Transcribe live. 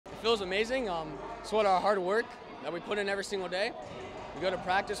feels amazing. It's what our hard work that we put in every single day. We go to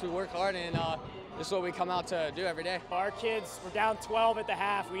practice, we work hard, and this is what we come out to do every day. Our kids were down 12 at the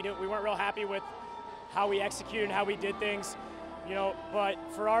half. We weren't real happy with how we executed and how we did things, but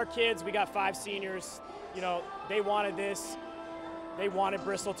for our kids, we got 5 seniors. They wanted this. They wanted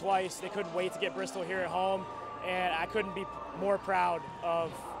Bristol twice. They couldn't wait to get Bristol here at home, and I couldn't be more proud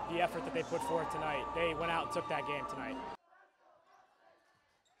of the effort that they put forth tonight. They went out and took that game tonight.